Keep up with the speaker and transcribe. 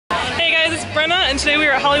Brennah, and today we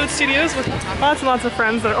are at Hollywood Studios with lots and lots of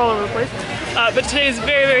friends that are all over the place. But today is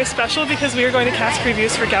very, very special because we are going to cast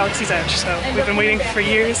previews for Galaxy's Edge. So we've been waiting for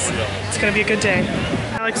years. It's going to be a good day.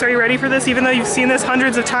 Alex, are you ready for this, even though you've seen this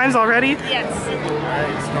hundreds of times already? Yes.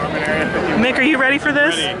 Mick, are you ready for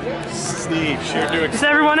this? Ready. Steve, sure do it. Is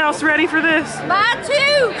everyone else ready for this? Band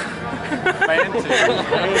two! Band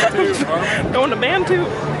two. Going to band two.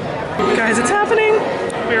 Guys, it's happening.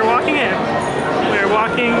 We are walking in. We are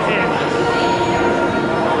walking in.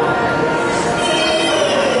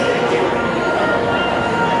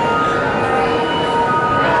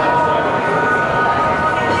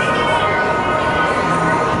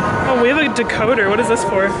 We have a decoder. What is this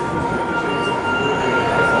for?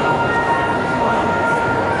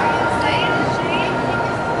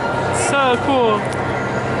 So cool.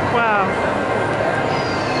 Wow.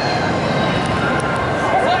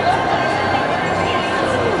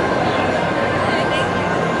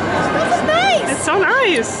 This is nice. It's so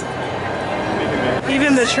nice.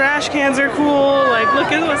 Even the trash cans are cool. Like,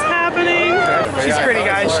 look at what's happening. She's pretty,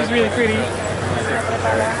 guys. She's really pretty.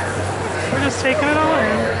 We're just taking it all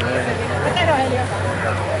in.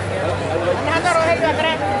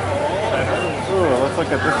 Ooh, let's look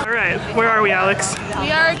at this. Alright, where are we, Alex?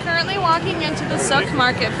 We are currently walking into the Souk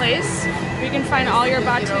Marketplace. We can find all your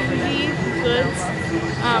Batuhi goods.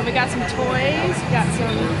 We got some toys, we got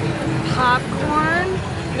some popcorn,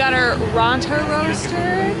 we got our Ronto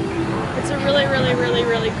roaster. It's a really, really, really,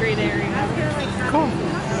 really great area. Cool.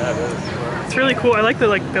 It's really cool. I like the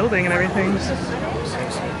building and everything.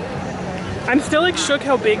 I'm still shook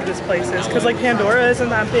how big this place is, because Pandora isn't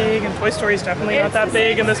that big and Toy Story is definitely not that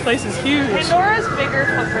big, and this place is huge. Pandora's bigger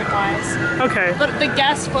footprint-wise. Okay. But the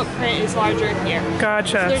guest footprint is larger here.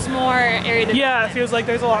 Gotcha. So there's more area to Yeah, it feels like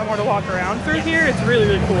there's a lot more to walk around through here. It's really,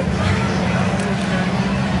 really cool.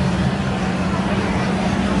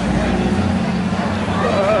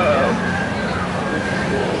 Whoa.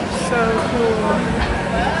 So cool.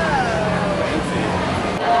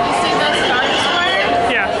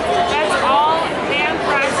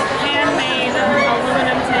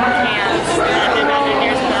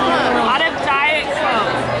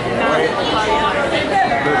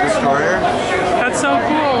 That's so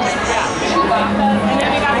cool. And then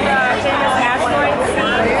we got the famous asteroid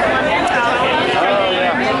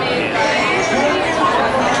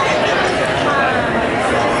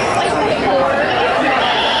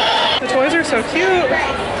The toys are so cute.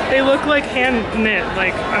 They look like hand knit.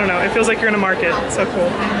 I don't know. It feels like you're in a market. It's so cool.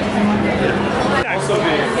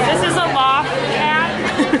 This is a loft cat,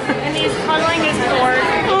 and he's cuddling his cord.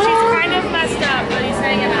 She's kind of messed up, but he's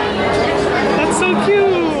hanging out. That's so cute.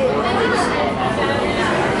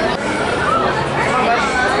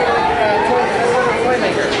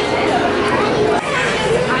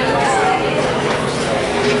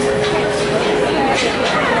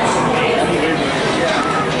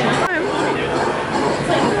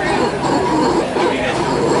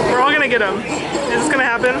 We're all gonna get them. Is this gonna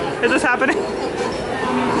happen? Is this happening?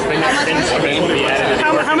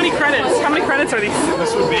 How many credits? How many credits are these?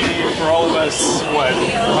 This would be, for all of us, what,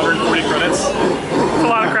 140 credits? It's a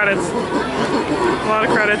lot of credits. A lot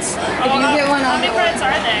of credits. If you get one, how many credits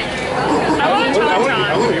are they? I want to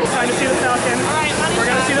Trying to see the Falcon. Alright, we're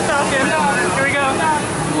gonna see the Falcon. Here we go.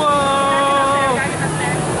 Whoa!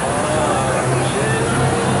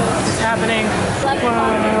 What's happening?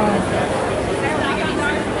 Whoa.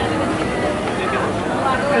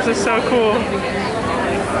 This is so cool.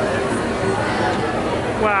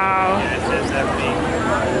 Wow.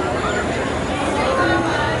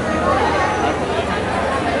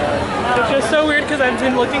 It's just so weird because I've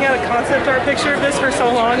been looking at a concept art picture of this for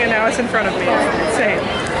so long and now it's in front of me. It's insane.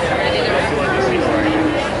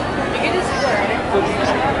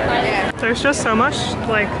 There's just so much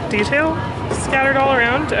detail scattered all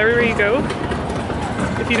around everywhere you go.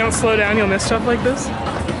 If you don't slow down, you'll miss stuff like this.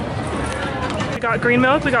 We got green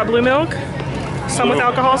milk, we got blue milk, some with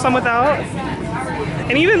alcohol, some without.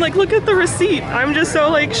 And even look at the receipt. I'm just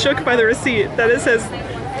so shook by the receipt that it says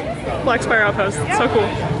Black Spire Outpost. It's so cool.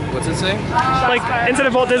 What's it say? Instead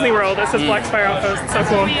of Walt Disney World, it says Black Spire Outpost. It's so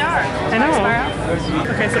cool. I know.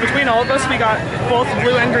 Okay, so between all of us, we got both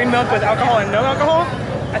blue and green milk with alcohol and no alcohol.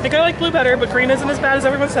 I think I like blue better, but green isn't as bad as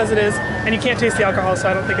everyone says it is, and you can't taste the alcohol, so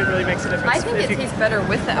I don't think it really makes a difference. I think it tastes better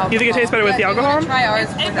with the alcohol. You think it tastes better with the alcohol? Try ours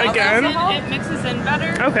again. It mixes in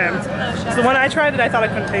better. Okay. So the one I tried I thought I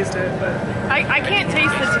couldn't taste it, but I can't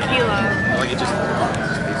taste the tequila. Like it just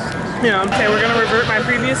Yeah, okay, we're gonna revert my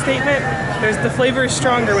previous statement. The flavor is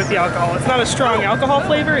stronger with the alcohol. It's not a strong alcohol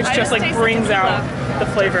flavor, it's just brings out the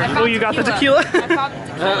flavor. Oh, you got the tequila? I found the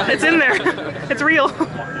tequila. It's in there. It's real.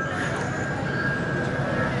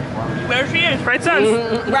 There she is. Right, sons?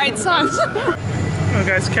 Right, sons. Oh,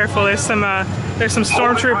 guys, careful. There's some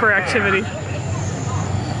stormtrooper activity.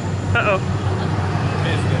 Uh-oh.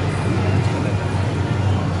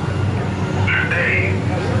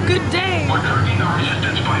 Good day.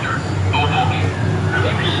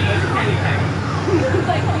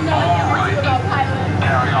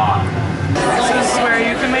 This is where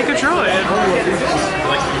you can make a droid.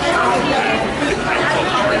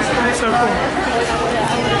 That's so cool.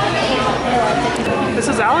 This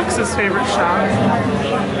is Alex's favorite shop.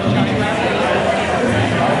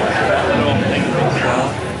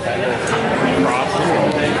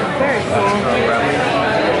 Very cool.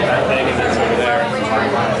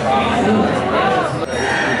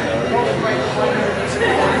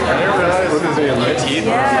 What is it, my teeth?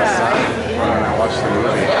 Yeah. When I watched the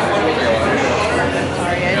movie.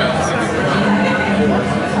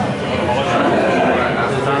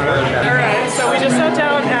 Alright, so we just sat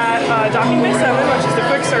down at Docking Bay 7, which is the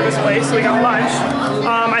quick service place, so we got lunch.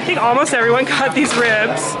 I think almost everyone got these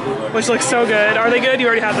ribs, which look so good. Are they good? You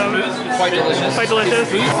already had them. Quite delicious. Quite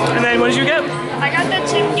delicious. And then what did you get? I got the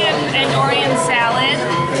chicken and Orient salad.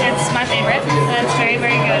 It's my favorite. And it's very,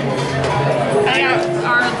 very good. I got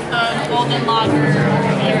the golden lager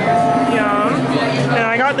beer. Yum. And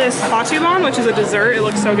I got this Hatubon, which is a dessert. It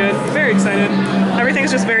looks so good. Very excited. Everything's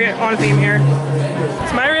just very on theme here.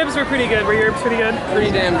 So my ribs were pretty good. Were your ribs pretty good? Pretty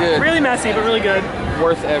damn good. Really messy, but really good.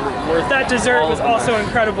 Worth that dessert was also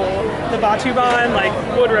incredible. The Batubon, like,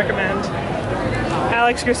 would recommend.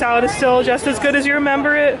 Alex, your salad is still just as good as you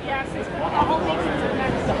remember it. Yes, it's good. The whole thing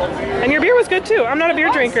is good. And your beer was good too. I'm not a beer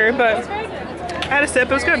drinker, but I had a sip.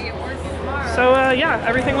 It was good. So yeah,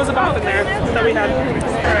 everything was about in there that we had. All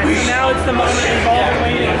right, so now it's the moment we've all been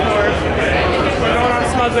waiting for. We're going on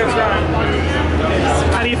Smuggler's run.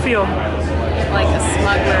 How do you feel? Like a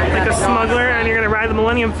smuggler. Like a smuggler, and you're gonna ride the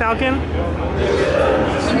Millennium Falcon?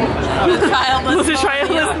 The childless, The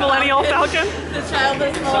childless Millennial Falcon? The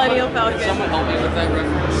childless Millennial Falcon. Someone help me with that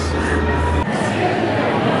reference.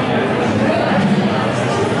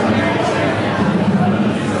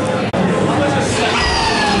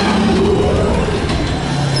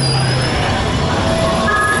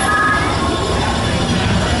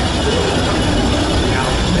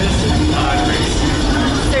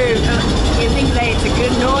 You think that it's a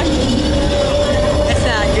good noise? That's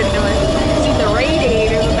not a good noise. See, the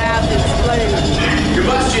radiator about to explode.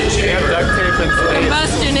 Combustion chamber. Duct tape and space.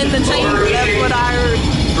 Combustion in the chamber. That's what I heard.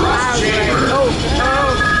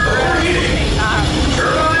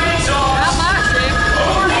 Turbines on. Not my ship.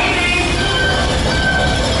 Overheating.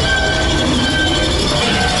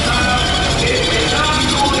 It's not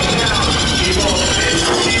going down. Keep on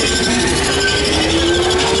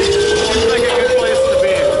Seems like a good place to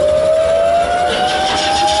be.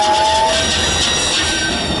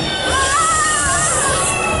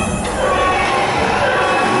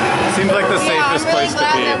 Seems like the safest place to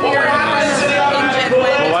be.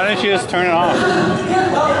 Well, why don't you just turn it off?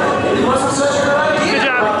 Good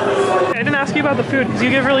job. I didn't ask you about the food because you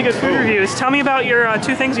give really good food reviews. Tell me about your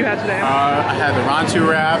two things you had today. I had the Rantu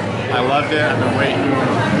wrap. I loved it. I've been waiting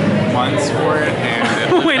months for it, and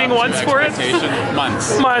it lived Waiting up to once for it? expectations.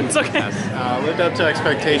 Months. Months, okay. Yes, lived up to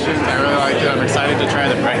expectations. I really liked it. I'm excited to try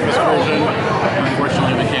the breakfast version.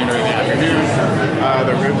 Unfortunately, we came during the afternoon.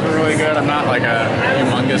 The ribs were really good. I'm not like a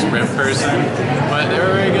humongous rib person, but they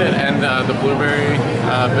were very good. And the blueberry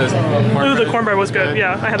Ooh, the cornbread was good.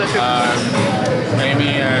 Yeah, I had that too.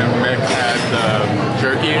 Amy and Rick had the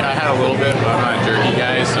jerky. I had a little bit, but I'm not a jerky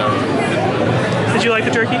guy, so. Did you like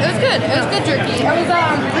the jerky? It was good. It was good jerky. It was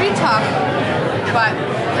pretty tough, but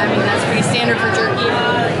I mean that's pretty standard for jerky.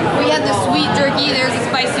 We had the sweet jerky. There's a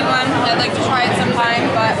spicy one. I'd like to try it sometime,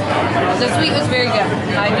 but the sweet was very good.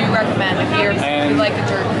 I do recommend if you like the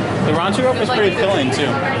jerky. The Ranchu wrap was pretty filling too.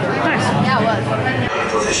 Nice. Yeah, it was.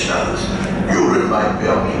 Professionals, you remind me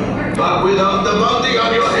of me, but without the bounty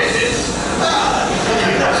on your heads.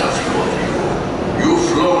 That's something good. You've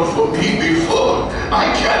flown for me before.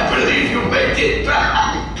 I can't believe you made it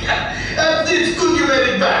back. It's good you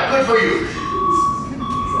made it back. Good for you.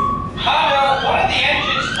 Hello, one of the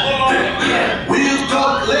engines blew up again. We'll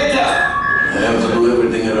talk later. I have to do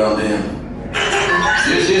everything around him.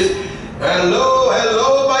 This is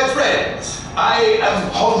hello, my friends. I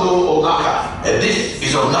am Hondo Onaka, and this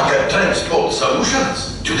is Onaka Transport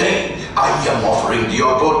Solutions. Today, I am offering the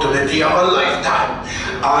opportunity of a lifetime.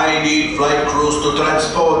 I need flight crews to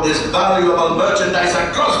transport this valuable merchandise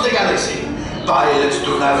across the galaxy. Pilots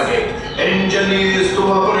to navigate, engineers to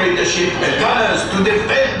operate the ship, and gunners to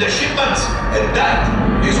defend the shipments. And that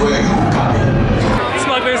is where you come in.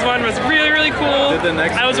 Smugglers one was really, really cool. Did the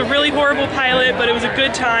next I was a really horrible pilot, but it was a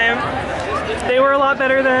good time. They were a lot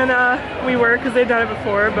better than we were because they'd done it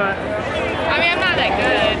before, but... I mean, I'm not that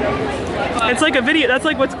good. But it's like a video, that's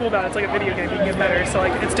like what's cool about it. It's like a video game, you can get better, so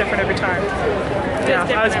like it's different every time. Yeah,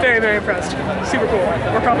 I was very, very impressed. Super cool.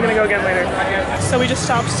 We're probably gonna go again later. So we just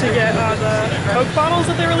stopped to get the Coke bottles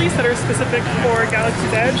that they released that are specific for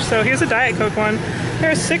Galaxy's Edge. So here's a Diet Coke one.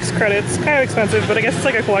 There's 6 credits, kind of expensive, but I guess it's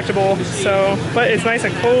like a collectible. So, but it's nice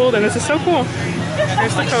and cold, and this is so cool.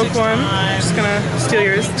 Here's the Coke one. I'm just gonna steal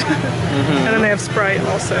yours. And then they have Sprite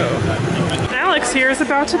also. Alex here is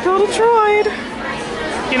about to build a droid.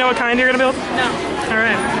 You know what kind you're gonna build? no,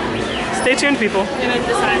 Alright. Stay tuned, people. I'm gonna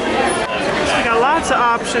decide. So we got lots of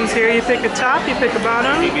options here. You pick a top, you pick a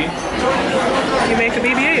bottom. You make a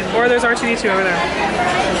BB-8, or there's R2-D2 over there.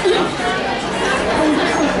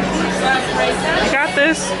 You got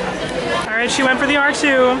this. Alright, she went for the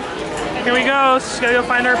R2. Here we go. She's gotta go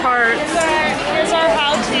find her parts. Here's our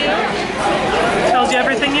how-to. Tells you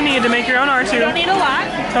everything you need to make your own R2. Don't need a lot.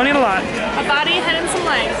 Don't need a lot. A body, head, and some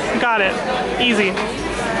legs. Got it. Easy.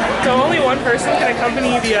 So only one person can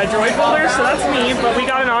accompany the droid builder, so that's me, but we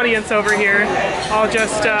got an audience over here. I'll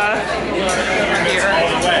just,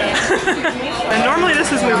 and normally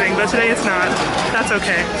this is moving, but today it's not. That's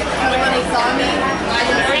okay.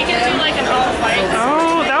 Or you can do like an all-white.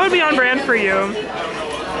 Oh, that would be on brand for you.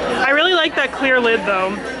 I really like that clear lid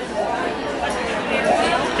though.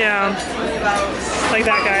 Yeah, like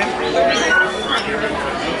that guy.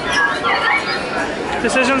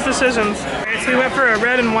 Decisions. Alright, so we went for a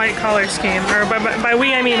red and white color scheme. Or by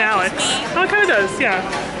we, I mean Alex. Oh, it kind of does, yeah.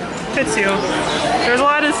 Fits you. There's a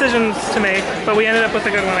lot of decisions to make, but we ended up with a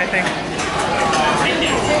good one, I think.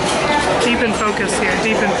 Deep in focus here,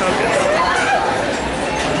 deep in focus.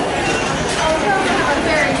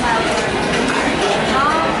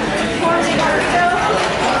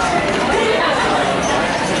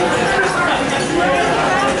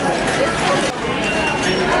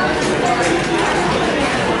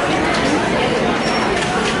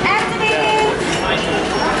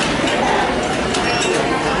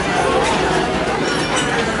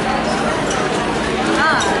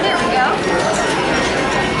 There we go.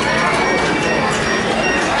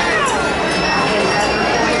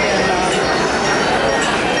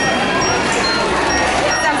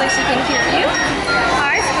 Sounds like she can hear you.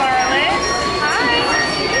 Hi, Scarlett. Hi.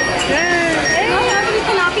 Yay! Hey, you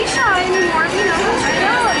cannot be shy anymore, you know. I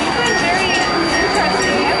know, you've been very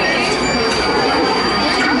interesting.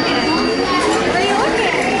 Where are you looking?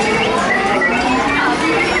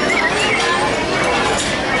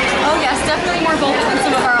 Oh yes, definitely more bold than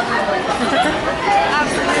some of our other ones.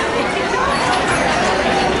 Absolutely.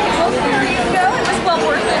 Well, there you go. It was well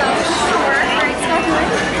worth it, I'm sure. Very smuggler.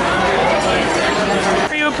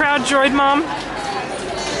 Are you a proud droid mom?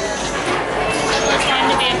 It's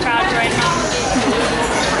time to be a proud droid mom.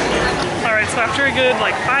 Alright, so after a good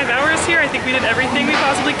like 5 hours here, I think we did everything we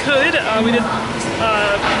possibly could. We did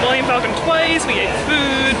Millennium Falcon twice, we ate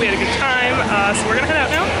food, we had a good time, so we're gonna head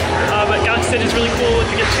out now. But Galaxy's Edge is really cool. If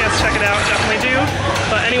you get a chance to check it out, definitely do.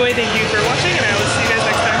 But anyway, thank you for watching, and I will see you